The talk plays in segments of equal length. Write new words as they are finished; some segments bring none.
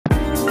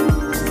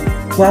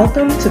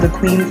Welcome to the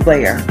Queen's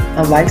Lair,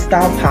 a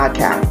lifestyle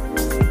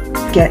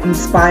podcast. Get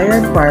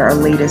inspired by our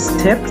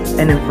latest tips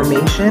and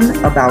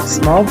information about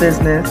small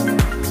business,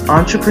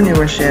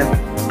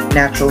 entrepreneurship,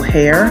 natural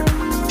hair,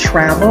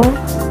 travel,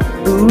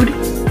 food,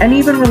 and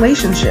even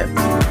relationships.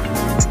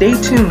 Stay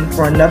tuned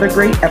for another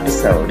great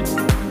episode.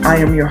 I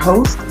am your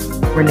host,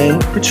 Renee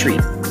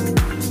Patrice.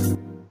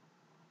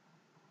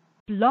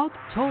 Blog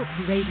Talk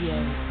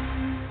Radio.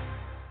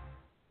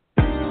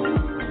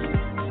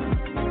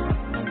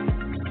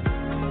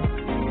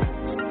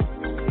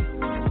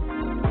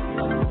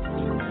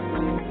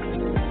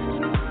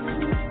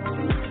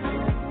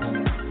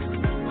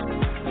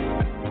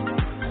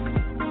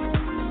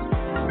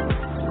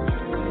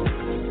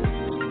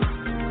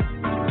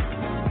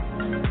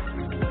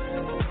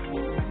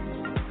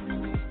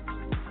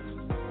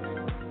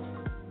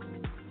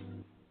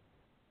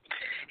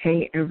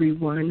 Hey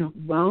everyone,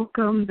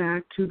 welcome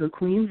back to the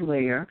Queen's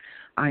Lair.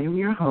 I am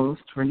your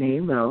host, Renee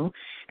Lowe,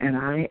 and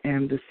I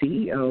am the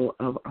CEO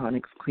of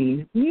Onyx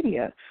Queen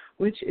Media,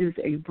 which is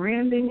a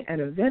branding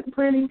and event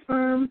planning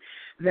firm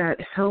that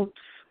helps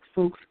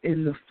folks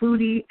in the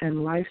foodie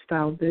and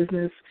lifestyle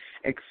business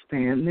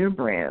expand their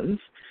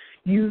brands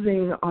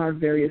using our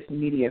various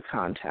media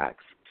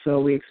contacts. So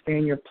we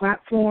expand your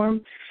platform,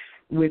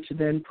 which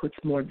then puts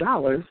more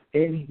dollars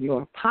in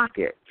your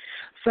pocket.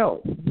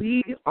 So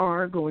we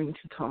are going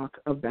to talk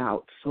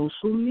about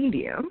social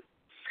media,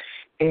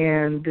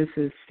 and this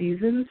is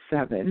Season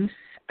 7,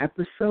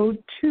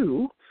 Episode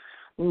 2,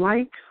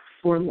 Like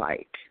for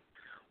Like.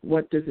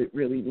 What does it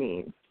really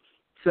mean?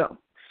 So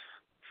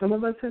some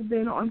of us have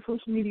been on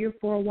social media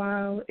for a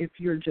while. If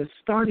you're just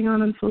starting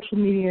on social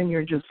media and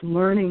you're just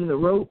learning the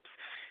ropes,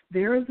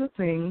 there is a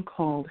thing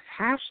called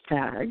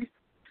hashtag,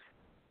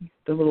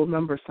 the little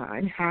number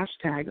sign,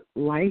 hashtag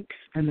likes,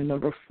 and the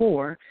number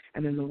 4,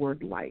 and then the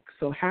word like.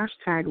 So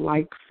hashtag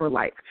like for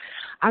like.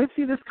 I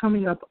see this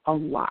coming up a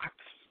lot.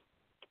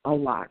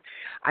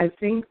 I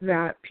think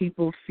that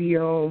people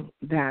feel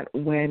that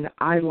when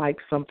I like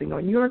something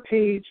on your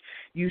page,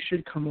 you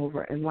should come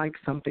over and like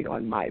something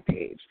on my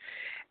page.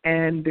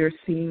 And they're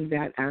seeing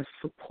that as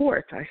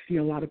support. I see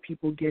a lot of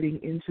people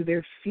getting into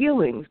their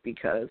feelings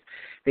because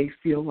they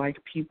feel like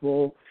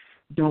people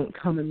don't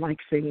come and like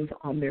things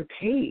on their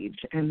page,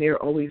 and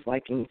they're always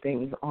liking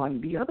things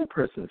on the other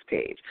person's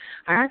page.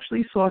 I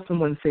actually saw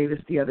someone say this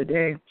the other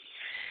day,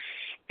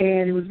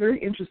 and it was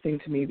very interesting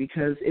to me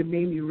because it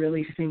made me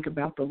really think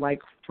about the like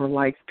for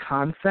like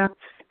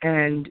concept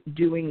and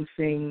doing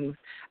things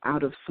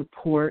out of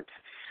support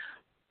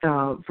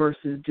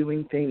versus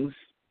doing things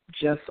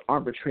just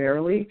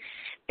arbitrarily.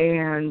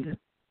 And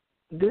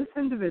this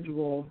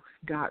individual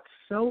got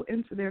so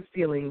into their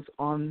feelings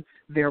on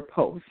their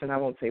posts, and I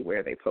won't say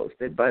where they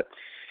posted, but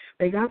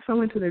they got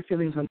so into their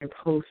feelings on their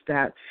post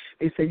that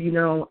they said,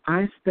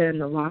 I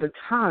spend a lot of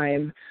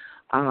time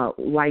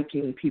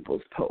liking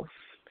people's posts,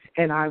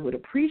 and I would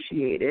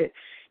appreciate it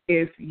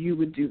if you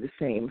would do the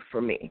same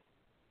for me.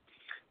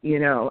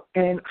 And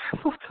I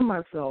thought to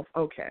myself,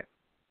 okay,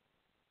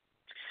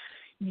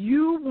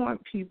 you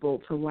want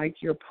people to like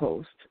your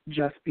post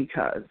just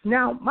because.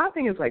 Now, my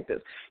thing is like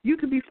this. You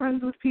could be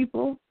friends with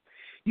people.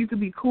 You could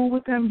be cool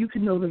with them. You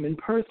could know them in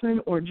person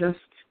or just,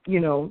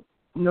 know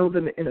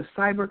them in a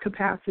cyber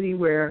capacity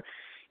where,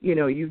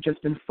 you've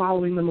just been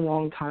following them a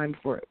long time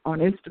on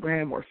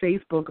Instagram or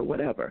Facebook or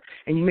whatever,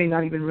 and you may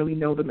not even really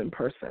know them in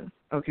person,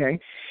 okay?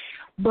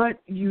 But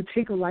you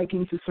take a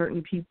liking to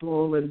certain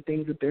people and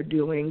things that they're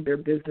doing, their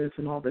business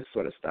and all this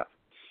sort of stuff.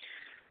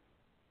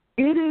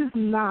 It is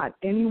not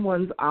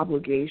anyone's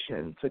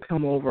obligation to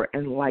come over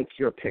and like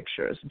your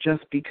pictures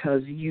just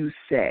because you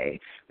say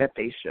that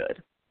they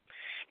should.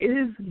 It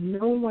is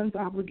no one's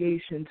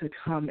obligation to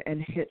come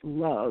and hit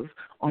love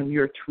on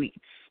your tweets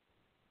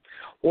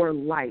or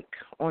like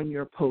on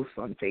your posts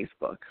on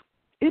Facebook.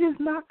 It is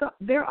not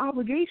their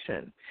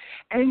obligation.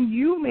 And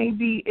you may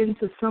be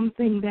into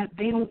something that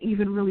they don't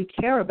even really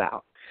care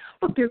about.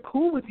 But they're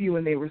cool with you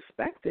and they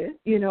respect it,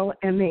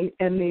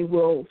 and they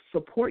will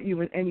support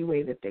you in any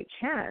way that they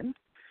can.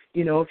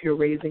 If you're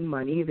raising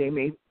money, they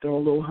may throw a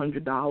little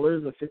 $100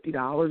 or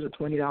 $50 or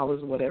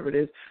 $20 or whatever it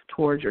is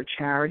towards your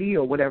charity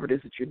or whatever it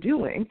is that you're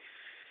doing,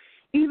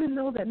 even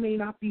though that may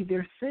not be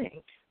their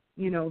thing.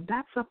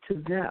 That's up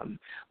to them.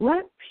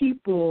 Let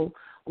people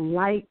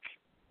like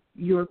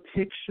your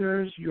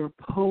pictures, your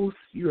posts,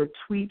 your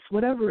tweets,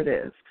 whatever it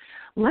is.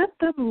 Let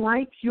them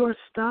like your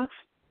stuff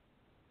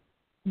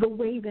the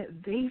way that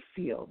they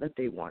feel that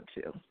they want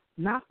to,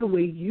 not the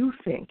way you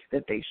think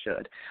that they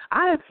should.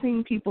 I have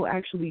seen people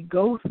actually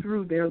go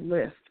through their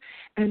list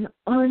and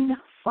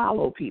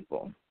unfollow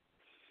people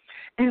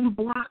and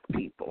block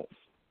people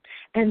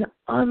and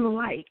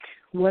unlike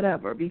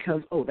whatever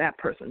because, that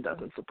person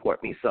doesn't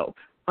support me, so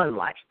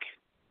unlike.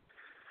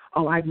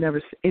 I've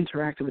never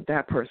interacted with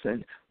that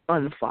person,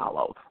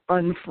 unfollow,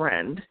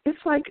 unfriend.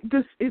 It's like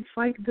this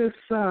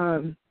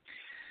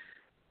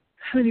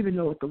I don't even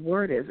know what the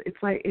word is.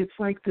 It's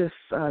like this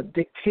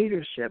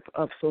dictatorship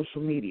of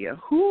social media.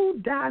 Who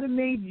died and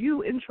made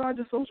you in charge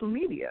of social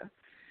media?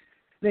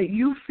 that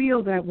you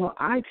feel that, well,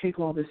 I take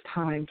all this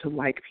time to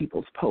like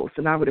people's posts,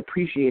 and I would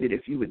appreciate it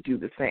if you would do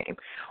the same.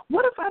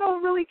 What if I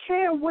don't really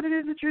care what it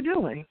is that you're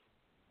doing?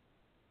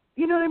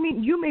 You know what I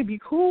mean? You may be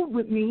cool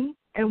with me,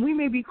 and we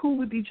may be cool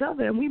with each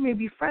other, and we may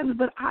be friends,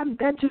 but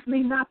that just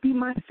may not be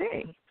my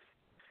thing.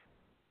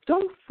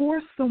 Don't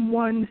force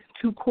someone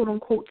to,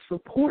 quote-unquote,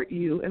 support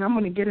you, and I'm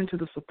going to get into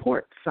the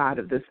support side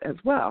of this as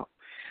well.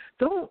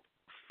 Don't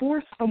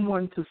force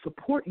someone to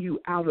support you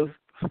out of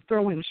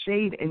throwing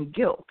shade and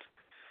guilt,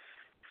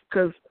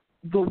 because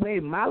the way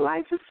my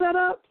life is set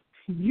up,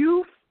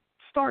 you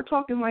start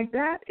talking like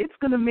that, it's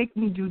going to make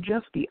me do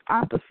just the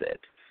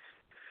opposite.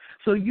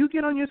 So you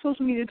get on your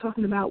social media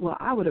talking about, well,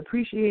 I would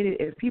appreciate it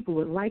if people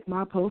would like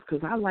my post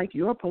because I like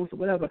your post or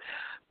whatever.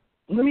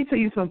 Let me tell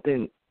you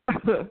something.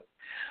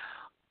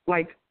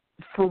 Like,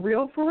 for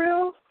real,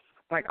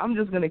 like, I'm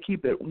just going to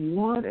keep it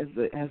one, as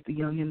the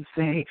youngins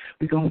say,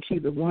 we're going to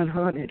keep it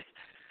 100.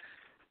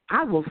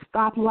 I will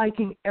stop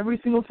liking every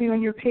single thing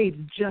on your page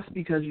just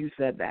because you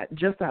said that,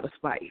 just out of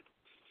spite.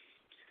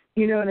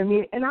 You know what I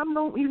mean? And I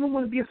don't even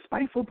want to be a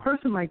spiteful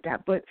person like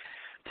that, but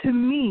to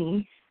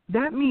me,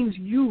 that means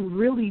you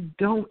really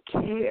don't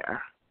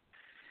care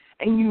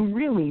and you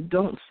really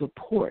don't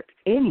support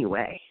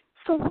anyway.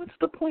 So what's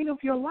the point of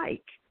your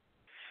like?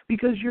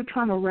 Because you're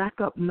trying to rack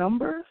up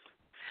numbers?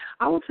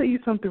 I will tell you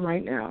something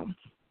right now.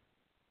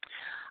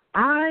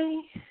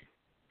 I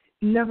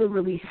never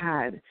really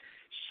had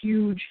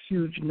huge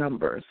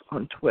numbers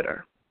on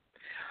Twitter.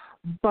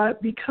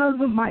 But because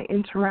of my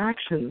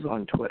interactions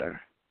on Twitter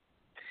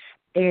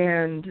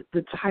and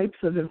the types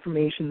of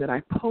information that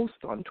I post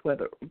on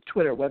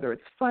Twitter, whether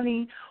it's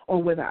funny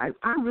or whether I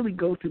really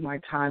go through my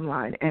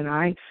timeline and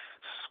I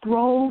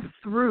scroll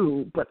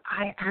through, but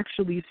I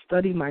actually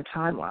study my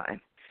timeline.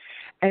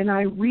 And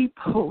I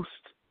repost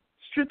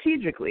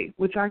strategically,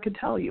 which I could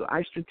tell you,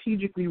 I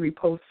strategically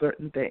repost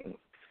certain things.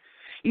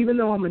 Even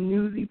though I'm a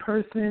newsy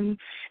person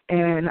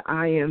and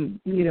I am,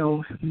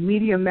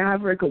 media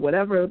maverick or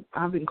whatever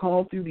I've been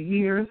called through the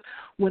years,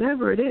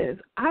 whatever it is,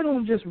 I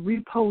don't just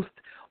repost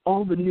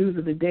all the news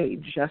of the day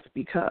just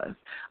because.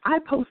 I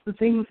post the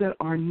things that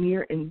are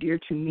near and dear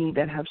to me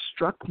that have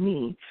struck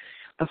me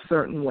a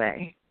certain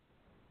way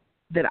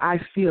that I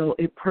feel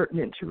it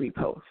pertinent to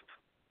repost.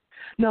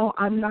 No,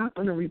 I'm not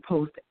going to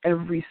repost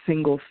every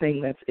single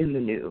thing that's in the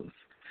news.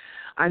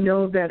 I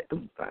know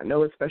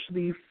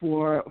especially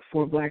for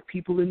black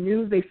people in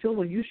news, they feel,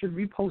 well, you should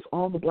repost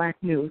all the black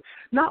news.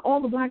 Not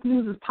all the black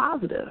news is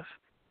positive.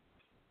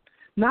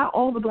 Not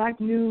all the black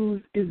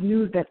news is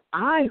news that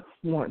I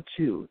want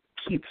to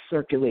keep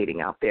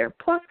circulating out there.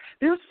 Plus,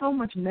 there's so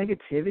much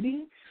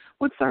negativity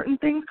with certain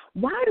things.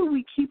 Why do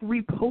we keep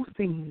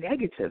reposting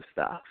negative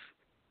stuff?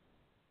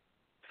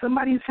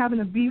 Somebody's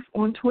having a beef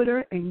on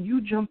Twitter and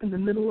you jump in the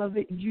middle of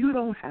it. You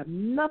don't have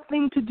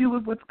nothing to do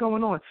with what's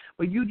going on,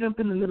 but you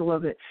jump in the middle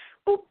of it.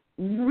 Boop,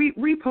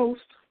 repost,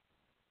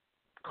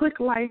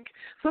 click like.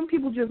 Some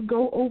people just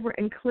go over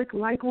and click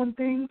like on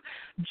things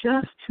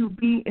just to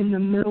be in the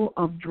middle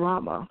of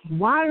drama.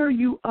 Why are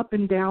you up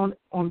and down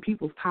on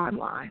people's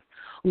timeline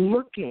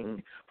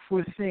looking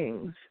for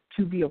things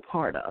to be a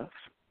part of,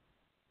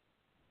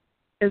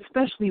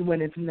 especially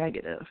when it's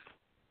negative?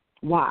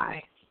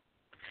 Why?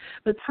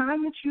 The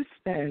time that you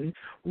spend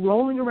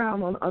rolling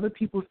around on other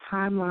people's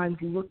timelines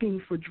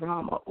looking for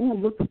drama. Ooh,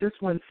 look what this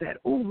one said.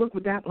 Ooh, look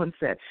what that one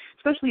said.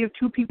 Especially if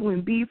two people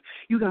in beef,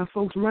 you got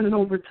folks running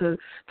over to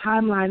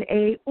timeline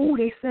A. Ooh,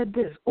 they said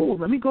this. Ooh,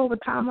 let me go over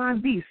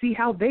timeline B, see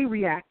how they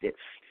reacted.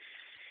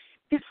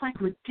 It's like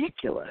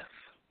ridiculous.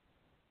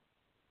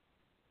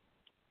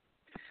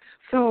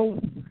 So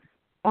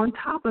on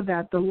top of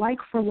that, the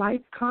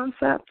like-for-like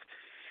concept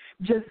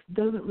just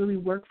doesn't really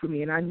work for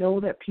me. And I know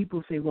that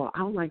people say, well,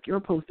 I'll like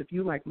your post if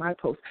you like my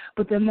post.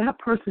 But then that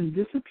person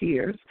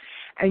disappears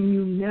and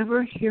you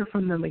never hear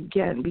from them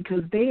again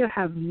because they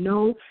have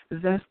no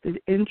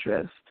vested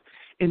interest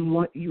in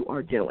what you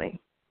are doing.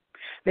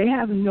 They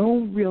have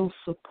no real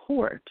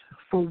support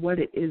for what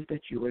it is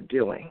that you are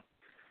doing.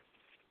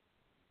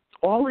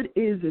 All it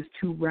is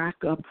to rack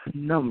up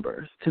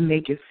numbers to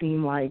make it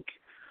seem like,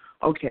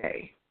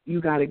 okay,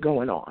 you got it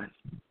going on.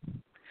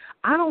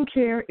 I don't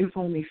care if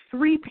only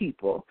 3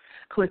 people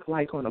click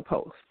like on a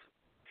post.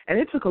 And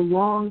it took a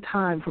long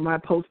time for my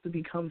post to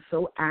become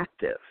so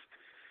active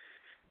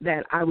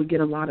that I would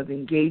get a lot of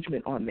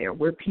engagement on there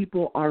where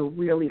people are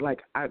really like,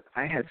 I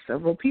had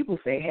several people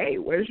say, hey,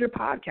 where's your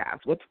podcast?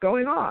 What's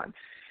going on?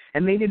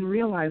 And they didn't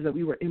realize that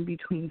we were in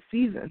between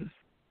seasons.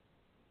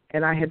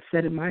 And I had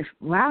said in my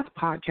last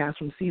podcast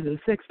from season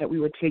 6 that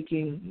we were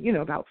taking,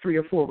 about 3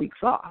 or 4 weeks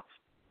off.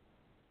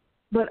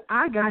 But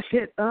I got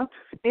hit up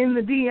in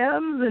the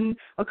DMs and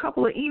a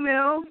couple of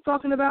emails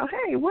talking about,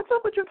 hey, what's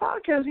up with your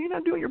podcast? You're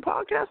not doing your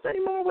podcast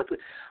anymore?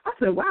 I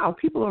said, wow,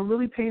 people are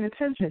really paying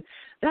attention.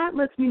 That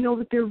lets me know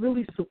that they're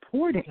really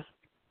supporting.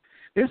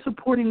 They're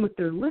supporting with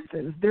their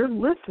listens. Their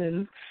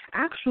listens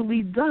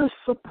actually does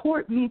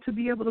support me to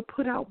be able to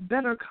put out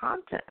better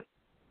content.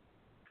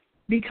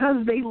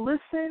 Because they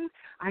listen,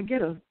 I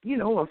get a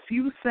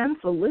few cents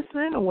a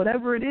listen or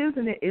whatever it is,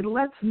 and it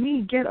lets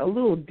me get a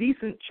little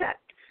decent check.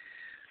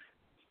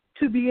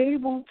 to be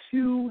able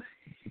to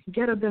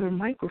get a better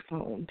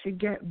microphone, to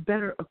get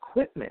better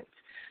equipment,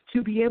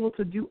 to be able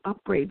to do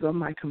upgrades on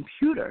my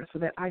computer so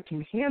that I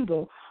can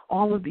handle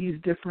all of these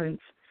different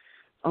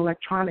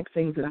electronic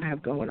things that I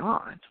have going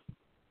on.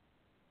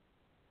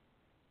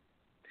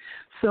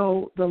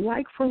 So the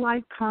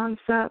like-for-like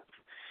concept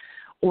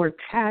or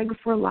tag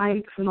for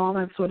likes and all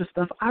that sort of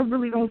stuff, I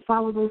really don't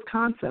follow those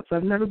concepts.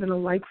 I've never been a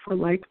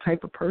like-for-like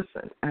type of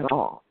person at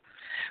all,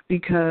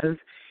 because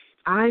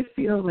I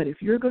feel that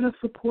if you're going to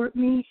support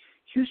me,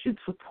 you should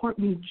support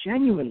me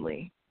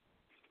genuinely.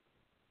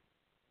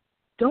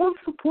 Don't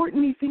support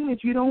anything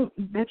that you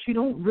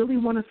don't really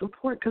want to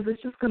support, because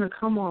it's just going to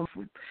come off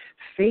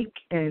fake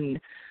and,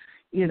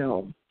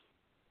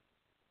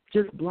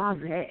 just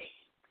blasé.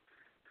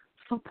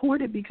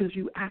 Support it because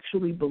you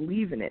actually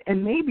believe in it,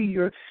 and maybe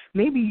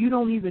you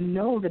don't even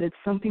know that it's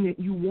something that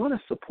you want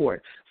to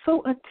support.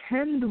 So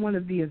attend one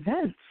of the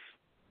events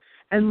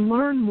and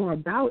learn more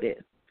about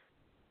it.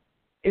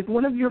 If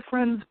one of your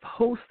friends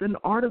posts an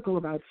article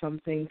about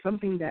something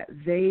that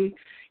they,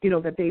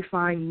 that they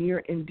find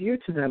near and dear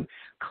to them,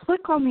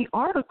 click on the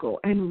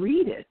article and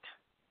read it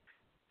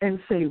and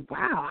say,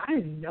 wow, I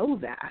didn't know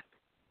that.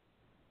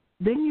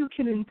 Then you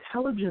can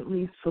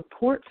intelligently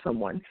support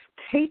someone.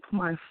 Take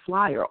my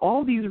flyer.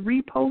 All these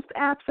repost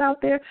apps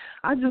out there,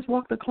 I just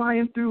walked a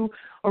client through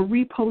a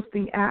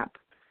reposting app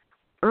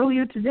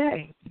earlier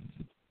today.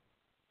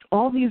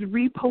 All these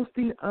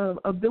reposting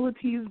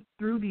abilities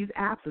through these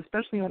apps,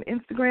 especially on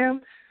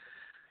Instagram.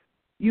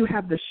 You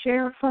have the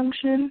share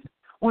function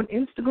on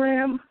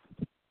Instagram,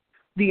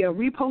 the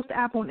repost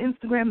app on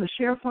Instagram, the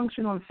share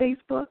function on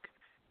Facebook,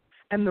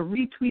 and the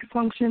retweet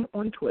function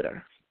on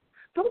Twitter.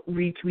 Don't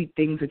retweet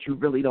things that you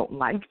really don't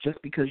like just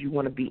because you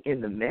want to be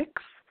in the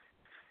mix.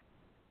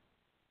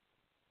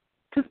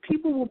 Because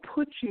people will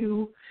put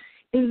you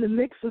in the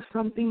mix of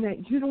something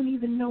that you don't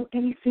even know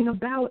anything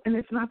about, and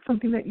it's not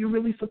something that you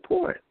really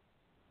support.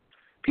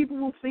 People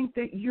will think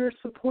that you're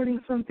supporting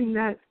something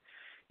that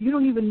you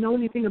don't even know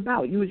anything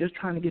about. You were just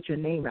trying to get your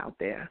name out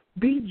there.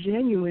 Be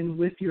genuine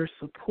with your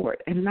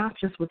support and not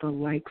just with a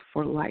like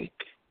for like.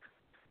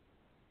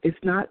 It's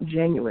not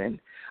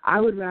genuine. I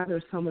would rather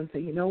someone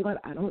say, you know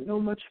what, I don't know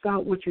much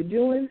about what you're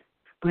doing,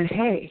 but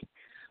hey,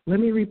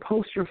 let me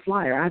repost your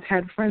flyer. I've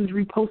had friends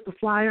repost the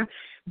flyer.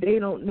 They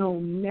don't know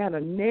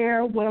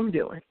near what I'm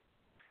doing.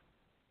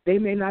 They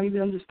may not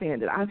even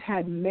understand it. I've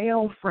had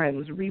male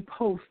friends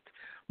repost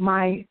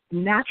my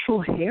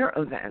natural hair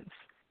events.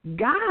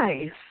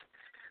 Guys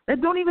that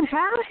don't even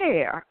have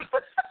hair.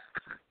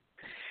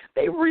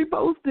 They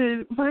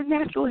reposted my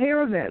natural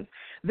hair events.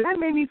 That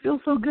made me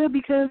feel so good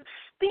because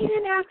they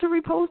didn't have to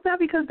repost that,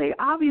 because they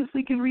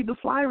obviously can read the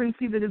flyer and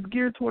see that it's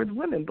geared towards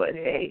women. But,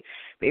 hey,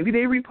 maybe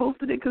they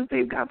reposted it because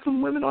they've got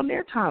some women on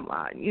their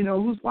timeline,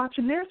 who's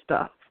watching their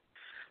stuff.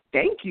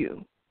 Thank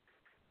you.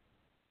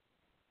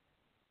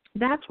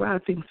 That's where I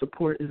think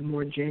support is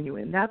more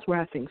genuine. That's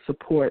where I think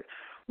support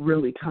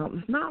really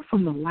comes, not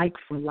from the like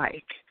for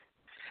like.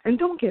 And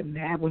don't get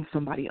mad when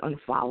somebody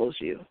unfollows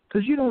you,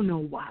 because you don't know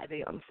why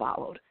they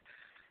unfollowed.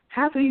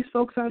 Half of these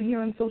folks out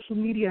here on social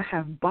media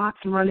have bots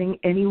running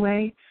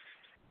anyway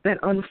that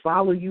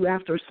unfollow you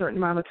after a certain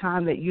amount of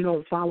time that you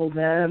don't follow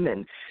them,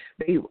 and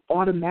they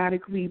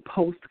automatically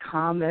post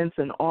comments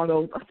and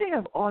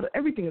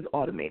everything is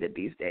automated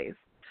these days.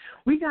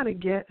 We got to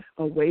get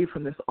away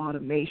from this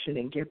automation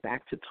and get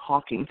back to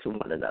talking to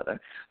one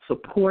another,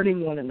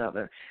 supporting one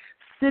another,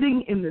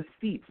 sitting in the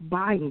seats,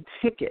 buying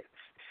tickets,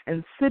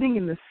 and sitting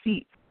in the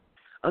seats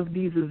of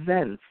these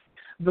events,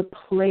 the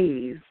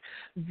plays,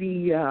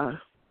 the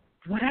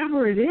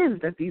whatever it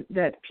is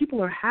that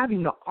people are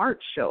having, the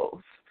art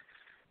shows,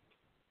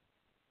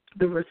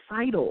 the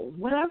recital,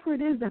 whatever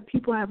it is that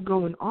people have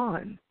going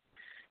on.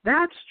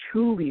 That's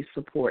truly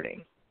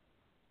supporting,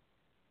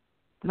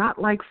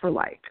 not like for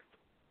like.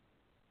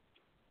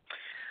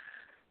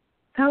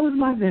 That was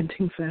my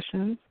venting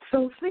session.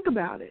 So think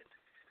about it.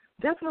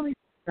 Definitely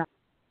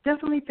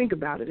think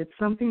about it. It's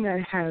something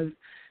that has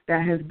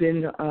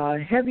been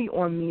heavy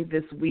on me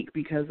this week,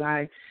 because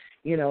I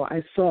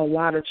saw a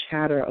lot of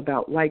chatter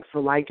about like for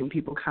like and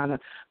people kind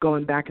of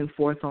going back and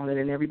forth on it,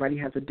 and everybody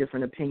has a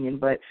different opinion,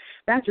 but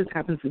that just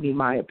happens to be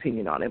my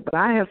opinion on it. But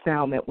I have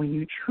found that when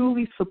you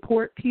truly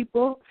support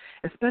people,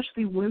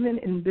 especially women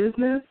in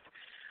business,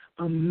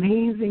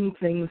 amazing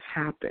things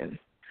happen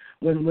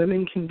when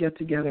women can get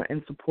together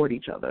and support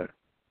each other.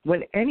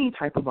 When any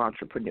type of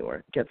entrepreneur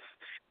is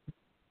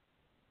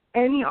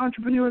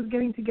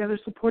getting together,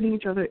 supporting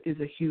each other is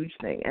a huge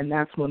thing, and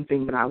that's one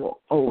thing that I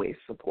will always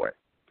support,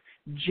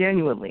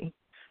 genuinely,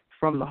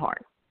 from the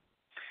heart.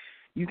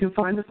 You can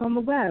find us on the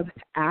web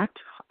at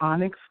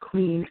Onyx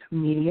Queen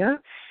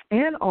Media,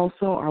 and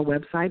also our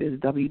website is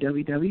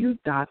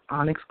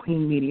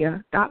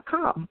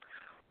www.onyxqueenmedia.com.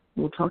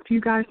 We'll talk to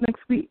you guys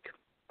next week.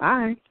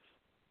 Bye.